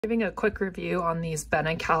Giving a quick review on these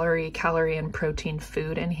Benecalorie calorie and protein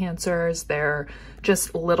food enhancers. They're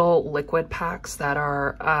just little liquid packs that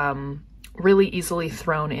are really easily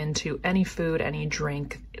thrown into any food, any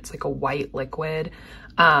drink. It's like a white liquid,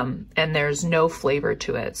 and there's no flavor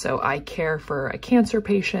to it. So I care for a cancer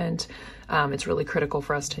patient. It's really critical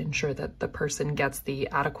for us to ensure that the person gets the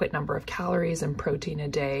adequate number of calories and protein a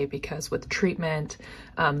day, because with treatment,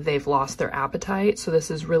 they've lost their appetite. So this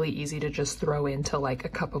is really easy to just throw into like a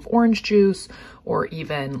cup of orange juice or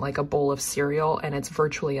even like a bowl of cereal, and it's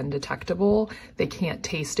virtually undetectable. They can't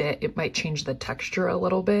taste it. It might change the texture a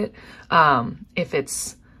little bit. If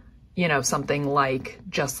it's, you know, something like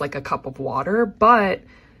just like a cup of water, but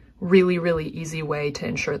really easy way to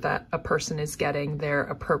ensure that a person is getting their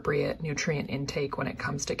appropriate nutrient intake when it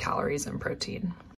comes to calories and protein.